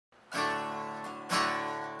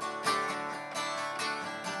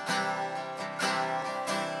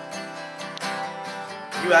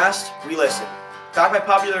You asked, we listened. Back by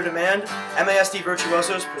popular demand, MASD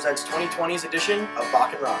Virtuosos presents 2020's edition of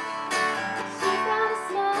Bach and Rock.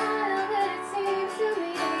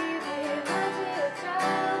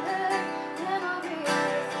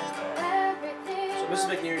 So Mrs.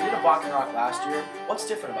 McNear, you did a Bach and Rock last year. What's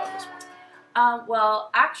different about this one?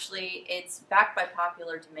 Well, actually, it's backed by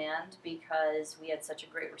popular demand because we had such a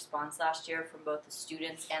great response last year from both the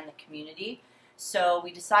students and the community. So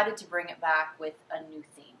we decided to bring it back with a new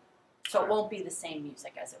theme. So it won't be the same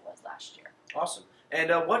music as it was last year. Awesome. And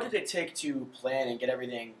what did it take to plan and get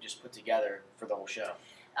everything just put together for the whole show?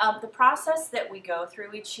 The process that we go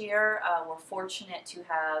through each year, we're fortunate to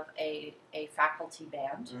have a faculty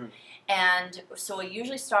band. And so we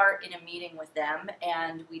usually start in a meeting with them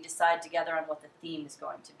and we decide together on what the theme is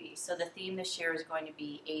going to be. So the theme this year is going to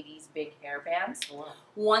be 80s big hair bands. Oh, wow.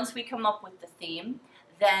 Once we come up with the theme,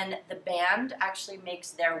 then the band actually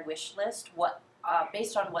makes their wish list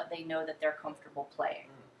based on what they know that they're comfortable playing.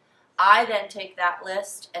 I then take that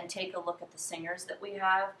list and take a look at the singers that we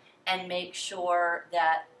have and make sure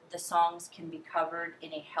that the songs can be covered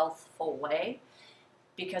in a healthful way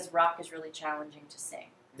because rock is really challenging to sing.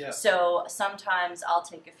 Yeah. So sometimes I'll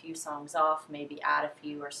take a few songs off, maybe add a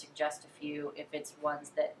few or suggest a few if it's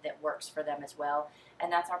ones that works for them as well.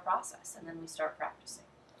 And that's our process. And then we start practicing.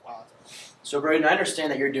 Wow. So Braden, I understand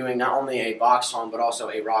that you're doing not only a Bach song but also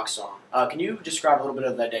a rock song. Can you describe a little bit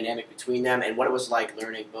of the dynamic between them and what it was like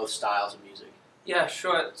learning both styles of music? Yeah,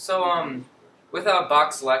 sure. So with our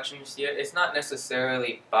Bach selections here, it's not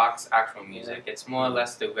necessarily Bach's actual music. It's more or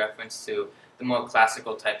less the reference to the more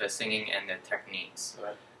classical type of singing and the techniques.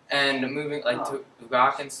 Right. And moving to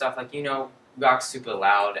rock and stuff, rock's super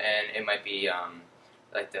loud and it might be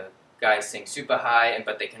like the guys sing super high,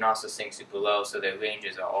 but they can also sing super low, so their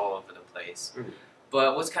ranges are all over the place.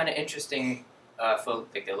 But what's kind of interesting for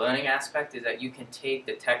the learning aspect is that you can take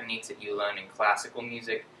the techniques that you learn in classical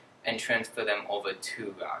music and transfer them over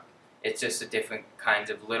to rock. It's just the different kinds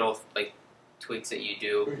of little tweaks that you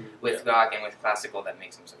do with rock and with classical that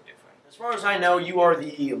makes them so different. As far as I know, you are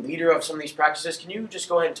the leader of some of these practices. Can you just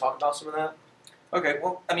go ahead and talk about some of that? Okay,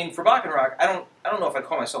 well, I mean, for Bach and Rock, I don't know if I'd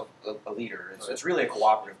call myself a leader. It's really a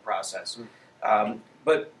cooperative process.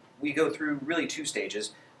 But we go through really two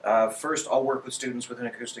stages. First, I'll work with students with an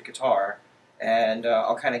acoustic guitar, and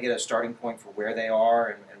I'll kind of get a starting point for where they are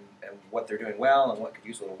and what they're doing well and what could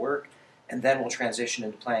use a little work. And then we'll transition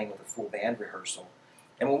into playing with a full band rehearsal.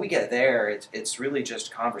 And when we get there, it's really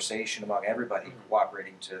just conversation among everybody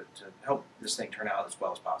cooperating to help this thing turn out as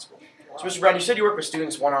well as possible. So Mr. Brown, you said you work with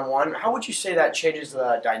students one-on-one. How would you say that changes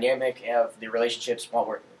the dynamic of the relationships while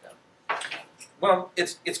working with them? Well,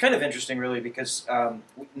 it's kind of interesting, really, because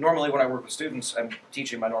normally when I work with students, I'm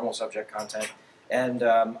teaching my normal subject content, and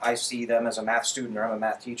I see them as a math student, or I'm a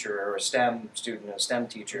math teacher, or a STEM student, or a STEM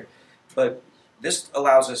teacher. But this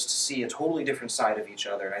allows us to see a totally different side of each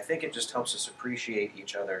other, and I think it just helps us appreciate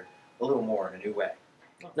each other a little more in a new way.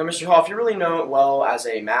 Now, Mr. Hall, if you really know it well as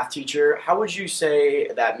a math teacher, how would you say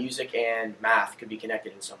that music and math could be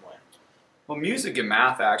connected in some way? Well, music and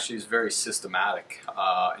math actually is very systematic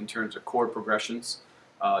in terms of chord progressions,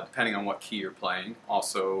 depending on what key you're playing.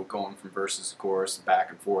 Also going from verses to chorus,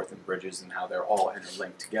 back and forth, and bridges, and how they're all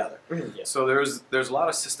interlinked together. So there's a lot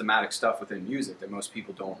of systematic stuff within music that most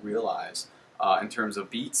people don't realize in terms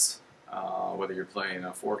of beats, whether you're playing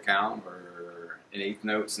a 4-count or in 8th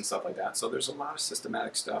notes and stuff like that. So there's a lot of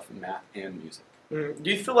systematic stuff in math and music.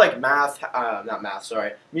 Do you feel like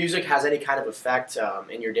music has any kind of effect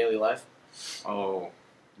in your daily life? Oh,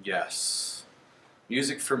 yes.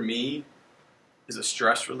 Music for me is a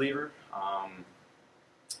stress reliever.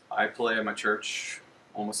 I play at my church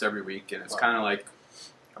almost every week, and it's kind of like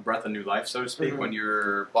a breath of new life, so to speak, when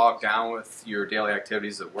you're bogged down with your daily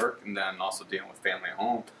activities at work and then also dealing with family at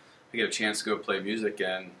home. I get a chance to go play music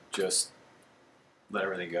and just let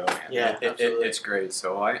everything go. Man. Yeah, it's great.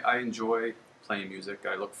 So I enjoy playing music.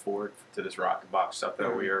 I look forward to this rock and Bach stuff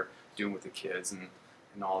that we are doing with the kids and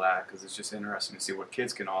all that, because it's just interesting to see what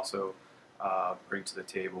kids can also bring to the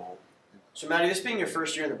table. So Maddie, this being your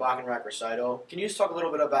first year in the Bach and Rock recital, can you just talk a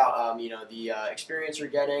little bit about the experience you're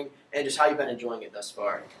getting and just how you've been enjoying it thus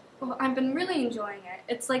far? Well, I've been really enjoying it.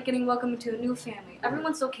 It's like getting welcomed to a new family.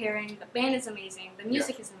 Everyone's so caring, the band is amazing, the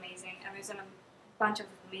music is amazing, and there's a bunch of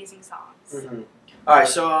amazing songs. Alright,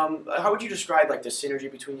 so how would you describe the synergy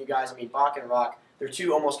between you guys? I mean, Bach and Rock, they're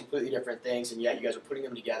two almost completely different things, and yet you guys are putting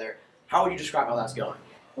them together. How would you describe how that's going?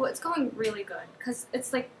 Well, it's going really good, because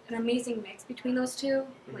it's like an amazing mix between those two.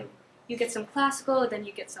 Like, you get some classical, then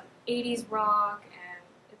you get some 80s rock, and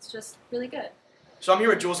it's just really good. So I'm here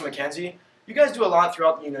with Jules and Mackenzie. You You guys do a lot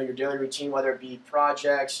throughout, your daily routine, whether it be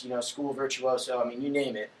projects, school, Virtuoso, I mean, you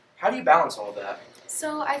name it. How do you balance all of that?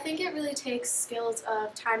 So I think it really takes skills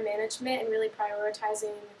of time management and really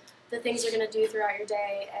prioritizing the things you're going to do throughout your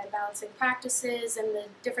day and balancing practices and the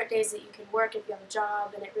different days that you can work if you have a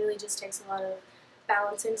job, and it really just takes a lot of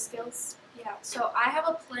balancing skills. Yeah, so I have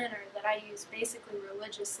a planner that I use basically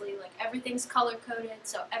religiously. Like, everything's color-coded,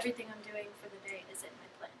 so everything I'm doing for the day is in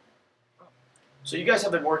my plan. So you guys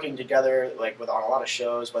have been working together, on a lot of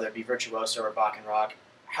shows, whether it be Virtuoso or Bach and Rock.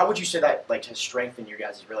 How would you say that, has strengthened your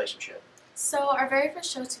guys' relationship? So our very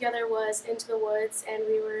first show together was Into the Woods, and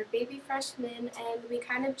we were baby freshmen, and we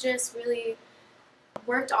kind of just really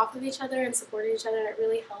worked off of each other and supported each other, and it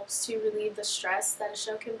really helps to relieve the stress that a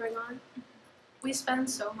show can bring on. We spend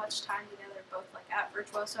so much time together, both at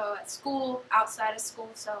Virtuoso, at school, outside of school,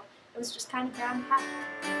 so it was just kind of down the path.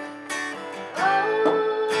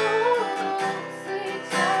 Oh.